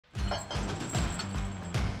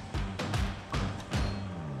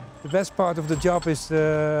The best part of the job is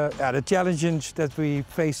the challenges that we're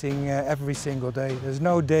facing every single day. There's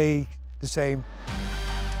no day the same.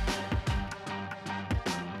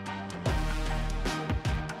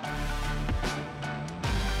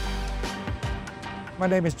 My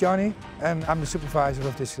name is Johnny and I'm the supervisor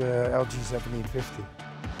of this LG 1750.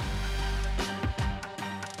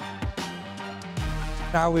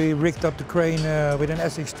 Now we rigged up the crane with an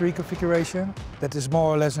SX3 configuration. That is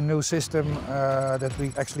more or less a new system that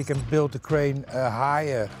we actually can build the crane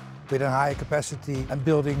higher with a higher capacity and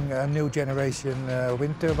building a new generation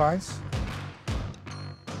wind turbines.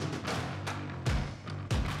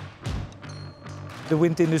 The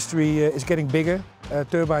wind industry is getting bigger,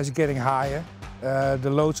 turbines are getting higher, the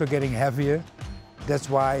loads are getting heavier. That's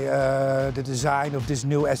why the design of this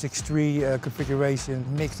new SX3 configuration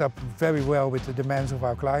mixed up very well with the demands of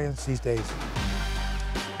our clients these days.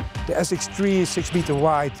 The SX3 is 6 meters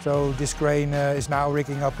wide, so this crane is now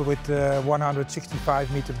rigging up with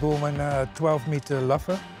 165 meter boom and 12 meter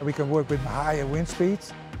luffer. We can work with higher wind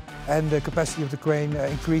speeds and the capacity of the crane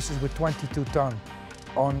increases with 22 tons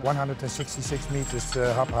on 166 meters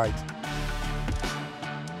hub height.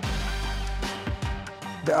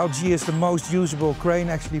 The LG is the most usable crane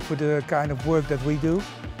actually for the kind of work that we do.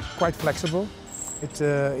 Quite flexible.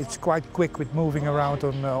 It's quite quick with moving around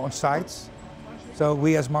on sites. So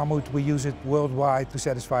we as Mammoet, we use it worldwide to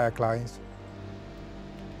satisfy our clients.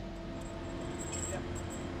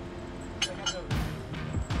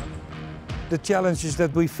 The challenges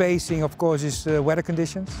that we're facing, of course, is weather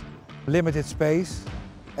conditions, limited space,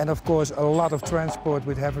 and of course a lot of transport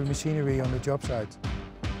with heavy machinery on the job site.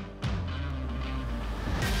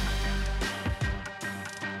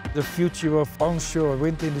 The future of onshore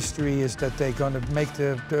wind industry is that they're going to make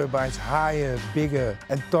the turbines higher, bigger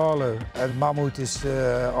and taller, and Mammoet is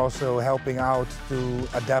also helping out to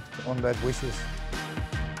adapt on that wishes.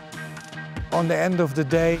 On the end of the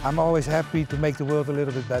day, I'm always happy to make the world a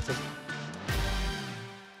little bit better.